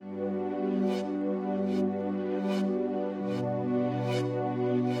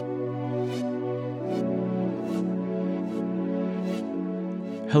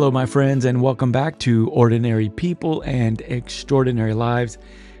Hello, my friends, and welcome back to Ordinary People and Extraordinary Lives.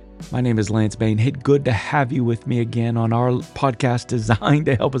 My name is Lance Bain. Hey, good to have you with me again on our podcast designed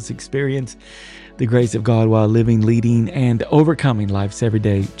to help us experience the grace of God while living, leading, and overcoming life's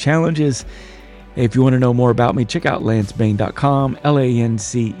everyday challenges. If you want to know more about me, check out lancebane.com,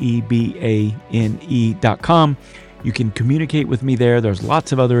 lancebane.com. You can communicate with me there. There's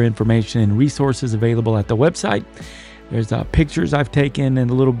lots of other information and resources available at the website. There's pictures I've taken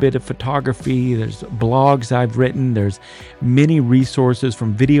and a little bit of photography. There's blogs I've written. There's many resources,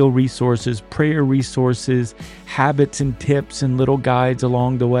 from video resources, prayer resources, habits and tips and little guides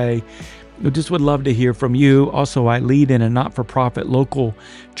along the way. I just would love to hear from you. Also, I lead in a not-for-profit local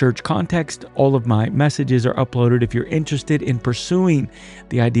church context. All of my messages are uploaded. If you're interested in pursuing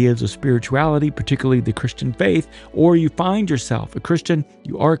the ideas of spirituality, particularly the Christian faith, or you find yourself a Christian,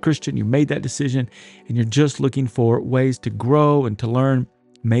 you are a Christian, you made that decision, and you're just looking for ways to grow and to learn,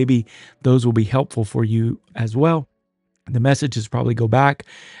 maybe those will be helpful for you as well. The messages probably go back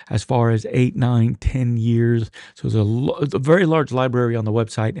as far as 8, 9, 10 years. So it's a very large library on the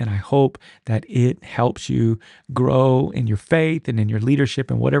website, and I hope that it helps you grow in your faith and in your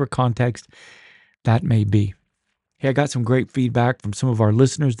leadership in whatever context that may be. Hey, I got some great feedback from some of our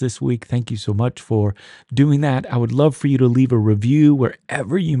listeners this week. Thank you so much for doing that. I would love for you to leave a review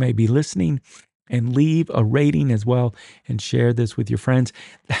wherever you may be listening, and leave a rating as well, and share this with your friends.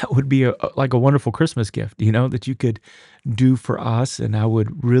 That would be like a wonderful Christmas gift, that you could do for us, and I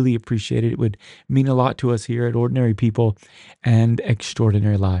would really appreciate it. It would mean a lot to us here at Ordinary People and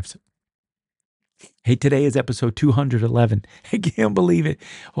Extraordinary Lives. Hey, today is episode 211. I can't believe it.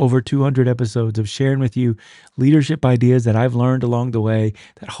 Over 200 episodes of sharing with you leadership ideas that I've learned along the way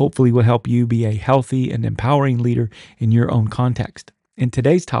that hopefully will help you be a healthy and empowering leader in your own context. In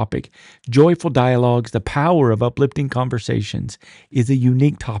today's topic, joyful dialogues, the power of uplifting conversations, is a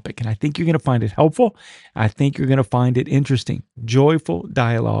unique topic, and I think you're going to find it helpful. I think you're going to find it interesting. Joyful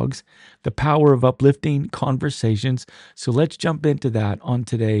dialogues, the power of uplifting conversations. So let's jump into that on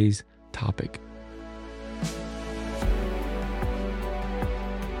today's topic.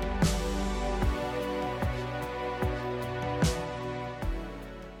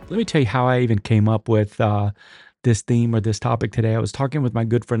 Let me tell you how I even came up with this theme or this topic today. I was talking with my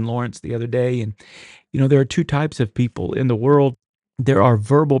good friend Lawrence the other day, and there are two types of people in the world. There are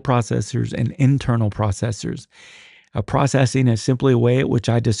verbal processors and internal processors. Processing is simply a way at which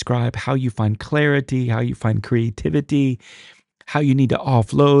I describe how you find clarity, how you find creativity, how you need to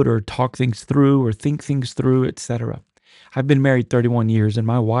offload or talk things through or think things through, etc. I've been married 31 years, and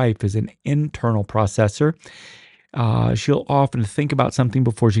my wife is an internal processor. She'll often think about something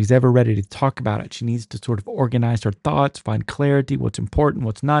before she's ever ready to talk about it. She needs to sort of organize her thoughts, find clarity, what's important,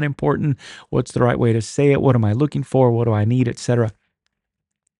 what's not important, what's the right way to say it, what am I looking for, what do I need, etc.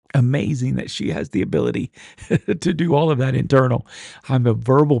 Amazing that she has the ability to do all of that internal. I'm a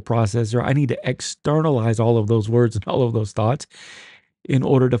verbal processor. I need to externalize all of those words and all of those thoughts in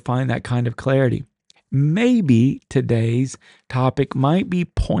order to find that kind of clarity. Maybe today's topic might be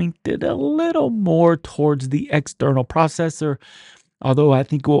pointed a little more towards the external processor, although I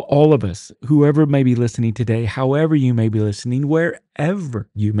think all of us, whoever may be listening today, however you may be listening, wherever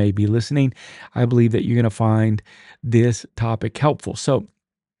you may be listening, I believe that you're going to find this topic helpful. So,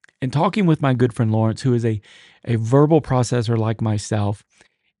 in talking with my good friend Lawrence, who is a verbal processor like myself,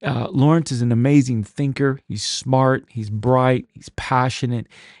 Lawrence is an amazing thinker. He's smart. He's bright. He's passionate.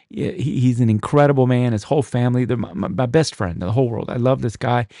 He's an incredible man. His whole family, they're my best friend in the whole world. I love this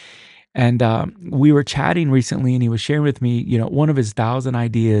guy. And we were chatting recently, and he was sharing with me, one of his 1,000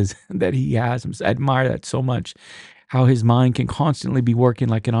 ideas that he has. I admire that so much, how his mind can constantly be working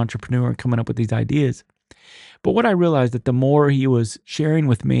like an entrepreneur and coming up with these ideas. But what I realized, that the more he was sharing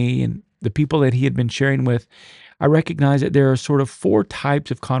with me and the people that he had been sharing with, I recognize that there are sort of 4 types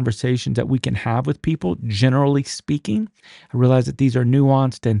of conversations that we can have with people, generally speaking. I realize that these are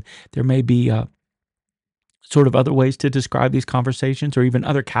nuanced, and there may be sort of other ways to describe these conversations, or even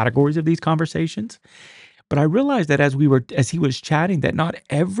other categories of these conversations. But I realized that as he was chatting, that not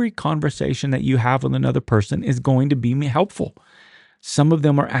every conversation that you have with another person is going to be helpful. Some of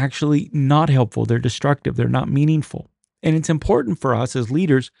them are actually not helpful. They're destructive. They're not meaningful. And it's important for us as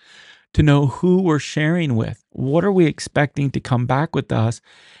leaders to know who we're sharing with. What are we expecting to come back with us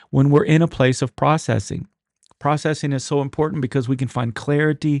when we're in a place of processing? Processing is so important because we can find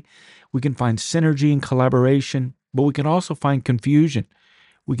clarity, we can find synergy and collaboration, but we can also find confusion.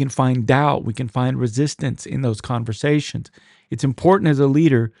 We can find doubt, we can find resistance in those conversations. It's important as a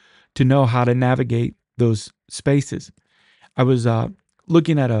leader to know how to navigate those spaces. I was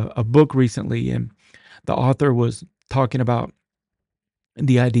looking at a book recently, and the author was talking about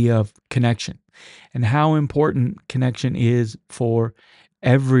the idea of connection and how important connection is for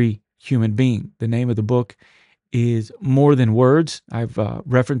every human being. The name of the book is More Than Words. I've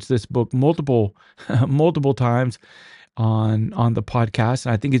referenced this book multiple multiple times on the podcast.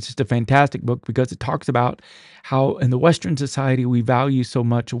 And I think it's just a fantastic book because it talks about how in the Western society we value so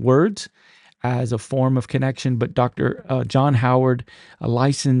much words as a form of connection. But Dr. John Howard, a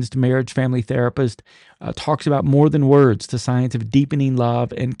licensed marriage family therapist, talks about more than words, the science of deepening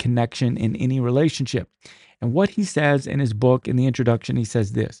love and connection in any relationship. And what he says in his book, in the introduction, he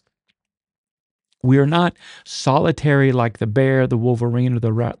says this: we are not solitary like the bear, the wolverine, or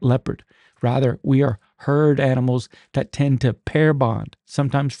the leopard. Rather, we are herd animals that tend to pair bond,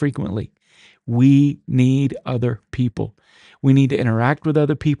 sometimes frequently. We need other people. We need to interact with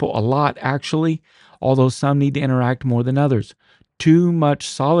other people a lot, actually, although some need to interact more than others. Too much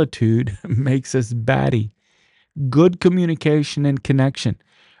solitude makes us batty. Good communication and connection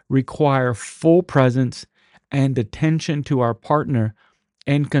require full presence and attention to our partner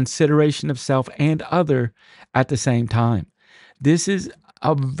and consideration of self and other at the same time. This is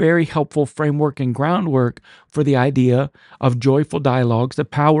a very helpful framework and groundwork for the idea of joyful dialogues, the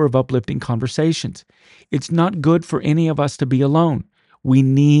power of uplifting conversations. It's not good for any of us to be alone. We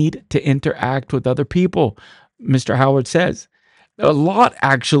need to interact with other people, Mr. Howard says. A lot,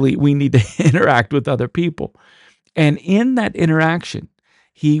 actually, we need to interact with other people. And in that interaction,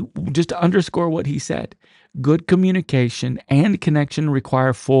 he just to underscore what he said, good communication and connection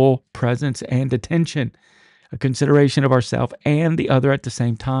require full presence and attention, a consideration of ourselves and the other at the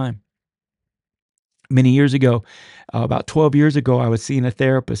same time. Many years ago, about 12 years ago, I was seeing a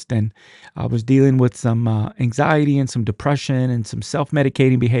therapist and I was dealing with some anxiety and some depression and some self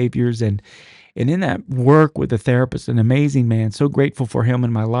medicating behaviors. And in that work with the therapist, an amazing man, so grateful for him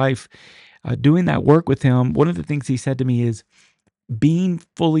in my life. Doing that work with him, one of the things he said to me is, being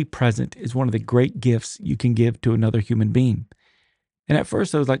fully present is one of the great gifts you can give to another human being. And at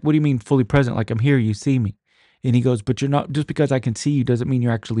first I was like, what do you mean fully present? Like I'm here, you see me. And he goes, but you're not, just because I can see you doesn't mean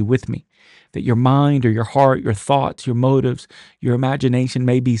you're actually with me. That your mind or your heart, your thoughts, your motives, your imagination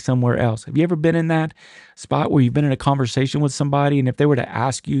may be somewhere else. Have you ever been in that spot where you've been in a conversation with somebody and if they were to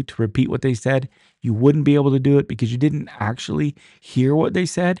ask you to repeat what they said, you wouldn't be able to do it because you didn't actually hear what they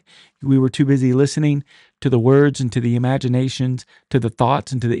said? We were too busy listening to the words and to the imaginations, to the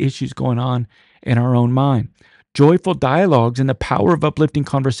thoughts and to the issues going on in our own mind. Joyful dialogues and the power of uplifting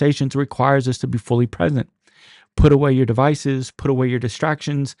conversations requires us to be fully present. Put away your devices, put away your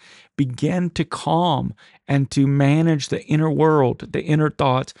distractions, begin to calm and to manage the inner world, the inner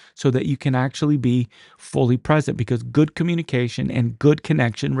thoughts, so that you can actually be fully present because good communication and good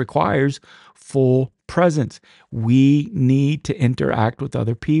connection requires full presence. We need to interact with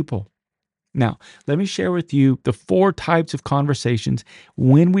other people. Now, let me share with you the 4 types of conversations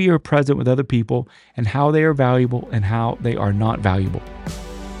when we are present with other people and how they are valuable and how they are not valuable.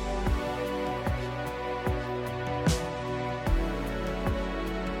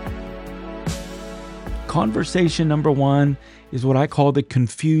 Conversation number 1 is what I call the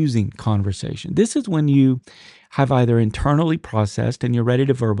confusing conversation. This is when you have either internally processed and you're ready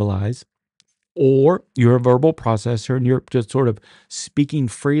to verbalize, or you're a verbal processor and you're just sort of speaking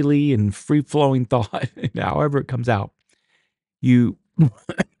freely and free flowing thought, however it comes out. You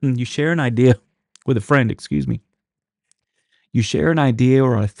you share an idea with a friend, excuse me. You share an idea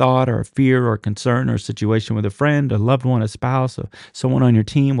or a thought or a fear or a concern or a situation with a friend, a loved one, a spouse, or someone on your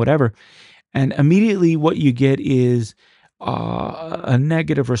team, whatever. And immediately what you get is a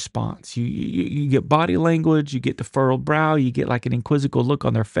negative response. You get body language, you get the furrowed brow, you get like an inquisitive look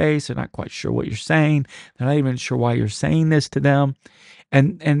on their face. They're not quite sure what you're saying. They're not even sure why you're saying this to them.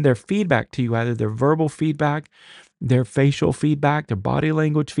 And their feedback to you, either their verbal feedback, their facial feedback, their body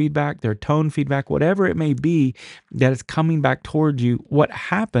language feedback, their tone feedback, whatever it may be that is coming back towards you, what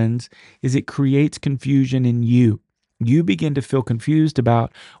happens is it creates confusion in you. You begin to feel confused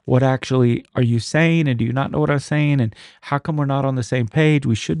about what actually are you saying, and do you not know what I'm saying, and how come we're not on the same page?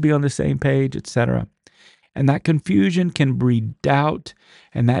 We should be on the same page, etc. And that confusion can breed doubt.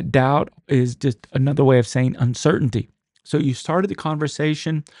 And that doubt is just another way of saying uncertainty. So you started the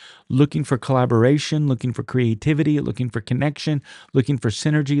conversation looking for collaboration, looking for creativity, looking for connection, looking for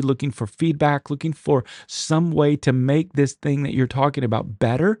synergy, looking for feedback, looking for some way to make this thing that you're talking about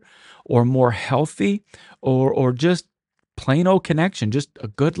better or more healthy or just plain old connection, just a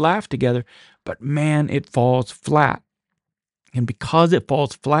good laugh together. But man, it falls flat. And because it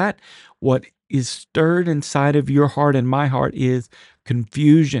falls flat, what is stirred inside of your heart and my heart is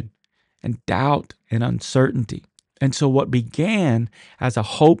confusion and doubt and uncertainty. And so, what began as a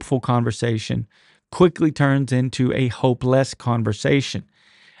hopeful conversation quickly turns into a hopeless conversation.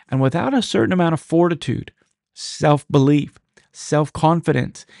 And without a certain amount of fortitude, self belief, self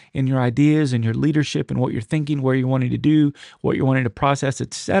confidence in your ideas and your leadership and what you're thinking, where you're wanting to do, what you're wanting to process,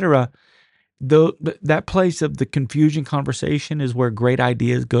 etc., that place of the confusion conversation is where great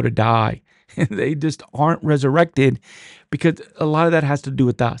ideas go to die. They just aren't resurrected because a lot of that has to do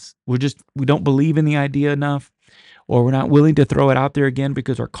with us. We don't believe in the idea enough, or we're not willing to throw it out there again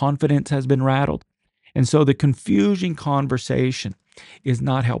because our confidence has been rattled. And so the confusion conversation is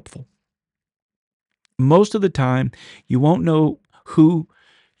not helpful. Most of the time, you won't know who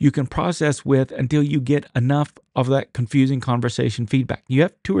you can process with until you get enough of that confusing conversation feedback. You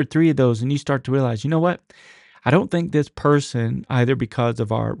have two or three of those, and you start to realize, you know what? I don't think this person, either because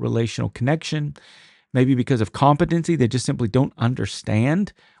of our relational connection, maybe because of competency, they just simply don't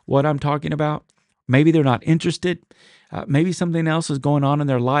understand what I'm talking about. Maybe they're not interested. Maybe something else is going on in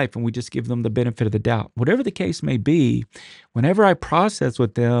their life and we just give them the benefit of the doubt. Whatever the case may be, whenever I process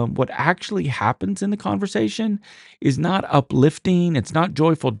with them, what actually happens in the conversation is not uplifting, it's not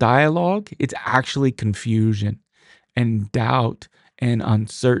joyful dialogue, it's actually confusion and doubt and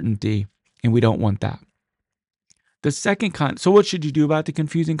uncertainty. And we don't want that. The second kind, so what should you do about the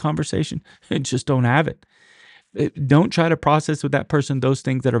confusing conversation? Just don't have it. Don't try to process with that person those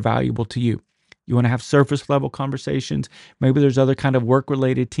things that are valuable to you. You want to have surface level conversations. Maybe there's other kind of work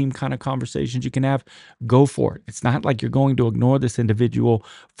related team kind of conversations you can have. Go for it. It's not like you're going to ignore this individual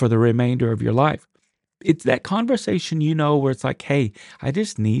for the remainder of your life. It's that conversation, where it's like, hey, I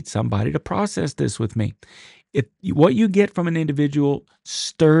just need somebody to process this with me. If what you get from an individual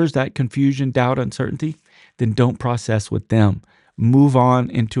stirs that confusion, doubt, uncertainty, then don't process with them. Move on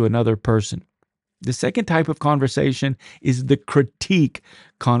into another person. The second type of conversation is the critique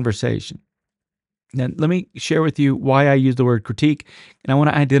conversation. Now, let me share with you why I use the word critique. And I want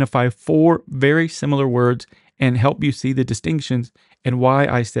to identify four very similar words and help you see the distinctions and why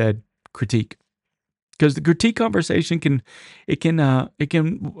I said critique. Because the critique conversation can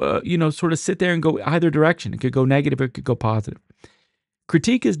sort of sit there and go either direction. It could go negative or it could go positive.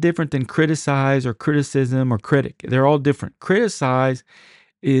 Critique is different than criticize or criticism or critic. They're all different. Criticize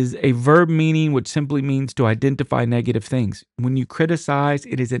is a verb meaning which simply means to identify negative things. When you criticize,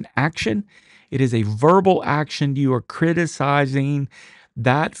 it is an action. It is a verbal action. You are criticizing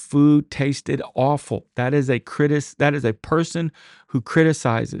that food tasted awful. That is a person who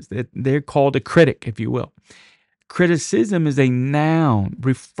criticizes. They're called a critic, if you will. Criticism is a noun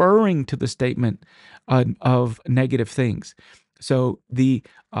referring to the statement of negative things. So the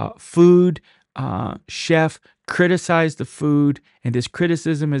food chef criticized the food, and his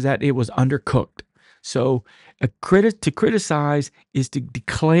criticism is that it was undercooked. So to criticize is to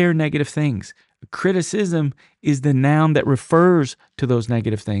declare negative things. A criticism is the noun that refers to those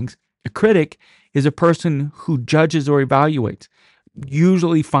negative things. A critic is a person who judges or evaluates,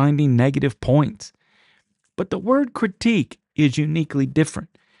 usually finding negative points. But the word critique is uniquely different.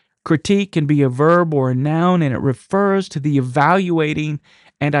 Critique can be a verb or a noun, and it refers to the evaluating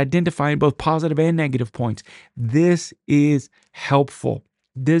and identifying both positive and negative points. This is helpful.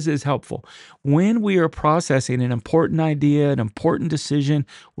 This is helpful. When we are processing an important idea, an important decision,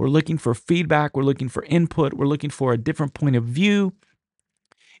 we're looking for feedback, we're looking for input, we're looking for a different point of view.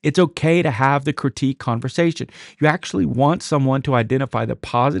 It's okay to have the critique conversation. You actually want someone to identify the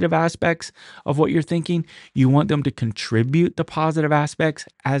positive aspects of what you're thinking. You want them to contribute the positive aspects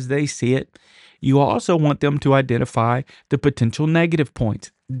as they see it. You also want them to identify the potential negative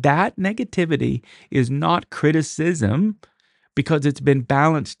points. That negativity is not criticism because it's been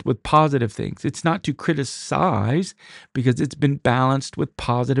balanced with positive things. It's not to criticize because it's been balanced with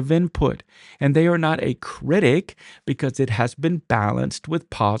positive input. And they are not a critic because it has been balanced with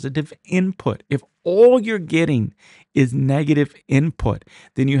positive input. If all you're getting is negative input,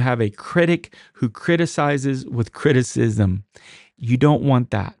 then you have a critic who criticizes with criticism. You don't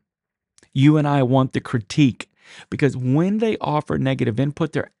want that. You and I want the critique because when they offer negative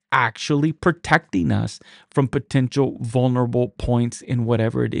input, they're actually protecting us from potential vulnerable points in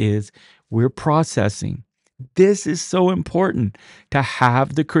whatever it is we're processing. This is so important to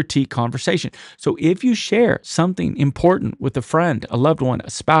have the critique conversation. So if you share something important with a friend, a loved one, a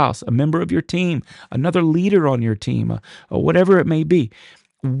spouse, a member of your team, another leader on your team, or whatever it may be,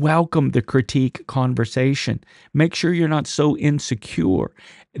 welcome the critique conversation. Make sure you're not so insecure,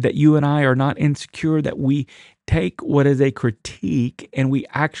 that you and I are not insecure that we take what is a critique and we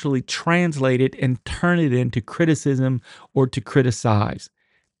actually translate it and turn it into criticism or to criticize.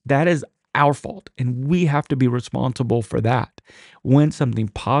 That is our fault, and we have to be responsible for that. When something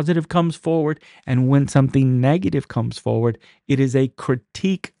positive comes forward and when something negative comes forward, it is a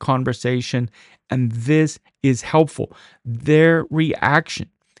critique conversation, and this is helpful. Their reaction,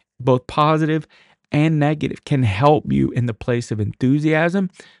 both positive and negative, can help you in the place of enthusiasm,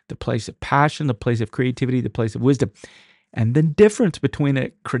 the place of passion, the place of creativity, the place of wisdom. And the difference between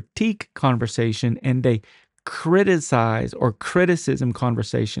a critique conversation and a criticize or criticism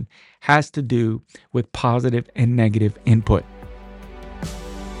conversation has to do with positive and negative input.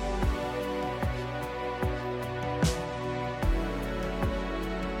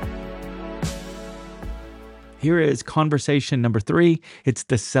 Here is conversation number 3. It's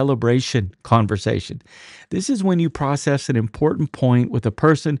the celebration conversation. This is when you process an important point with a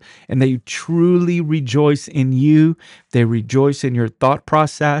person and they truly rejoice in you. They rejoice in your thought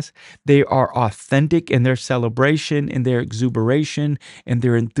process. They are authentic in their celebration, in their exuberation, in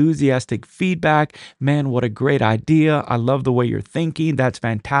their enthusiastic feedback. Man, what a great idea. I love the way you're thinking. That's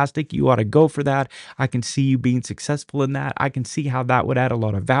fantastic. You ought to go for that. I can see you being successful in that. I can see how that would add a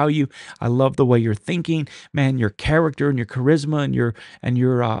lot of value. I love the way you're thinking. Man, your character and your charisma and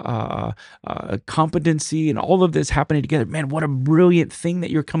your competency and all of this happening together. Man, what a brilliant thing that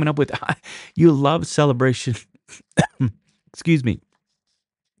you're coming up with. You love celebration. Excuse me.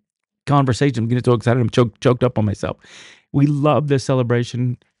 Conversation. I'm getting so excited. I'm choked up on myself. We love the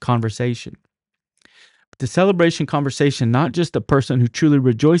celebration conversation. But the celebration conversation, not just the person who truly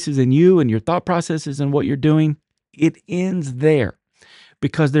rejoices in you and your thought processes and what you're doing, it ends there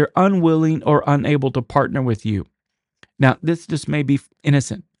because they're unwilling or unable to partner with you. Now, this just may be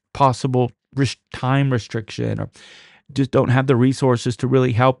innocent, possible time restriction, or just don't have the resources to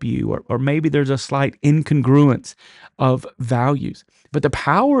really help you, or maybe there's a slight incongruence of values. But the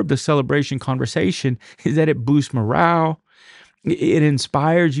power of the celebration conversation is that it boosts morale. It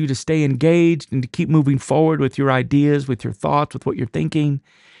inspires you to stay engaged and to keep moving forward with your ideas, with your thoughts, with what you're thinking.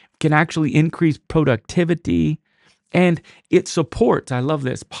 It can actually increase productivity. And it supports, I love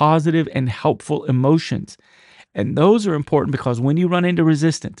this, positive and helpful emotions. And those are important because when you run into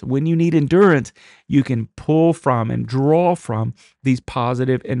resistance, when you need endurance, you can pull from and draw from these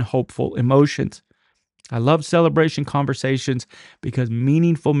positive and hopeful emotions. I love celebration conversations because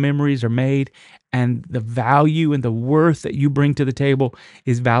meaningful memories are made and the value and the worth that you bring to the table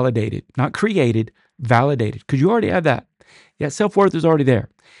is validated, not created, validated, because you already have that. Yeah, self-worth is already there,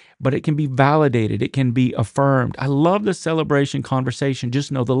 but it can be validated. It can be affirmed. I love the celebration conversation.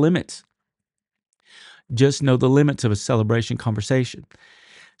 Just know the limits. Just know the limits of a celebration conversation.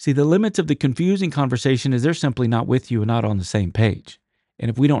 See, the limits of the confusing conversation is they're simply not with you and not on the same page. And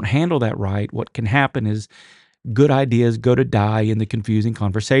if we don't handle that right, what can happen is good ideas go to die in the confusing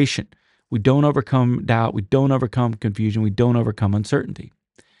conversation. We don't overcome doubt. We don't overcome confusion. We don't overcome uncertainty.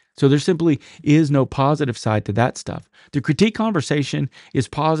 So there simply is no positive side to that stuff. The critique conversation is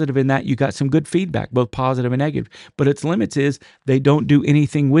positive in that you got some good feedback, both positive and negative. But its limits is they don't do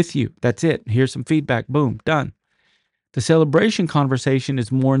anything with you. That's it. Here's some feedback. Boom, done. The celebration conversation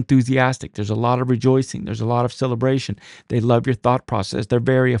is more enthusiastic. There's a lot of rejoicing. There's a lot of celebration. They love your thought process. They're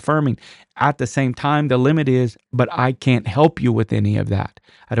very affirming. At the same time, the limit is, but I can't help you with any of that.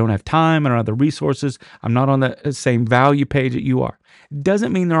 I don't have time. I don't have the resources. I'm not on the same value page that you are.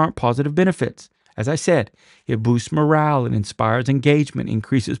 Doesn't mean there aren't positive benefits. As I said, it boosts morale and inspires engagement,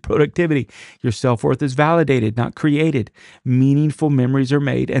 increases productivity. Your self-worth is validated, not created. Meaningful memories are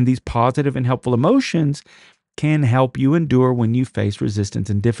made, and these positive and helpful emotions can help you endure when you face resistance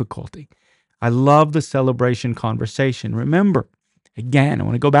and difficulty. I love the celebration conversation. Remember, again, I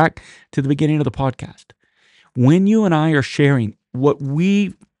want to go back to the beginning of the podcast. When you and I are sharing what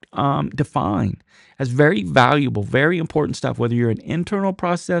we define as very valuable, very important stuff, whether you're an internal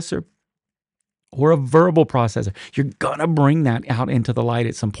processor or a verbal processor, you're going to bring that out into the light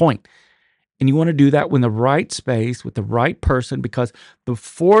at some point. And you want to do that in the right space with the right person, because the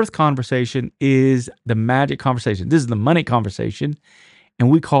fourth conversation is the magic conversation. This is the money conversation,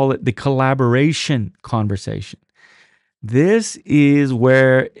 and we call it the collaboration conversation. This is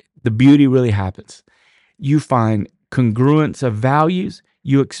where the beauty really happens. You find congruence of values.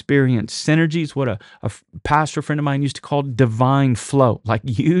 You experience synergies, what a pastor friend of mine used to call divine flow. Like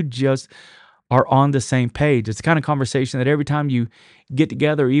you just are on the same page. It's the kind of conversation that every time you get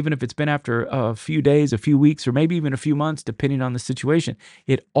together, even if it's been after a few days, a few weeks, or maybe even a few months, depending on the situation,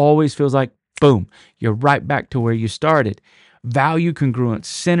 it always feels like, boom, you're right back to where you started. Value congruence,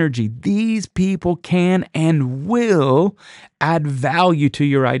 synergy. These people can and will add value to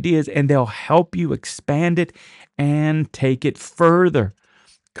your ideas, and they'll help you expand it and take it further.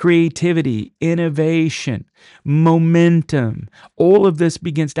 creativity, innovation, momentum. All of this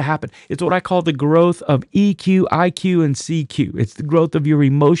begins to happen. It's what I call the growth of EQ, IQ, and CQ. It's the growth of your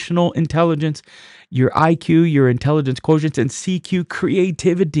emotional intelligence, your IQ, your intelligence quotient, and CQ,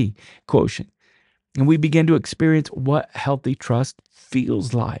 creativity quotient. And we begin to experience what healthy trust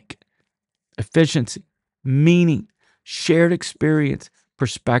feels like: efficiency, meaning, shared experience,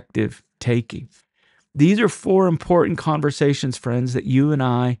 perspective taking. These are four important conversations, friends, that you and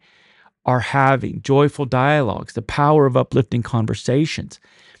I are having. Joyful dialogues, the power of uplifting conversations.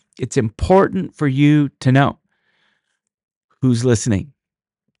 It's important for you to know who's listening.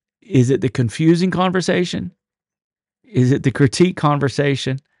 Is it the confusing conversation? Is it the critique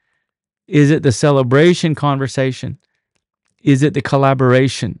conversation? Is it the celebration conversation? Is it the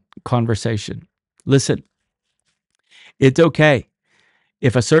collaboration conversation? Listen, it's okay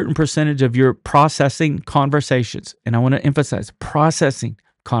if a certain percentage of your processing conversations, and I want to emphasize processing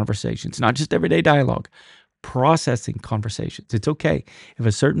conversations, not just everyday dialogue, processing conversations. It's okay if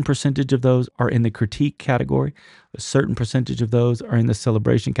a certain percentage of those are in the critique category, a certain percentage of those are in the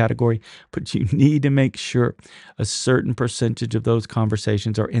celebration category, but you need to make sure a certain percentage of those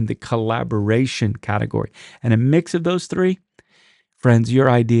conversations are in the collaboration category. And a mix of those three, friends,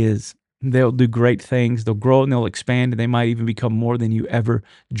 your ideas, they'll do great things. They'll grow and they'll expand, and they might even become more than you ever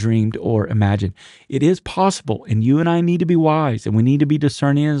dreamed or imagined. It is possible, and you and I need to be wise, and we need to be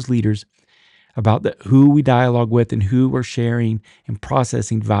discerning as leaders about who we dialogue with and who we're sharing and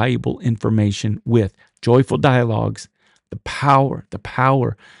processing valuable information with. Joyful dialogues, the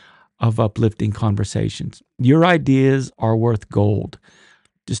power of uplifting conversations. Your ideas are worth gold.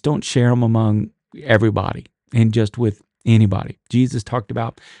 Just don't share them among everybody and just with anybody. Jesus talked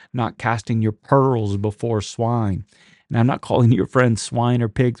about not casting your pearls before swine. And I'm not calling your friends swine or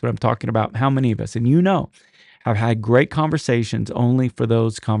pigs, but I'm talking about how many of us, and you know, have had great conversations only for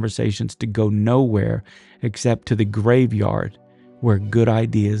those conversations to go nowhere except to the graveyard where good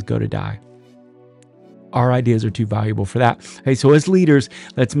ideas go to die. Our ideas are too valuable for that. Hey, so as leaders,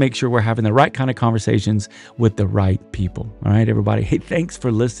 let's make sure we're having the right kind of conversations with the right people. All right, everybody. Hey, thanks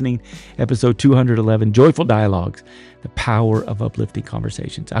for listening. Episode 211, Joyful Dialogues, the power of uplifting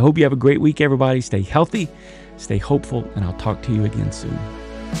conversations. I hope you have a great week, everybody. Stay healthy, stay hopeful, and I'll talk to you again soon.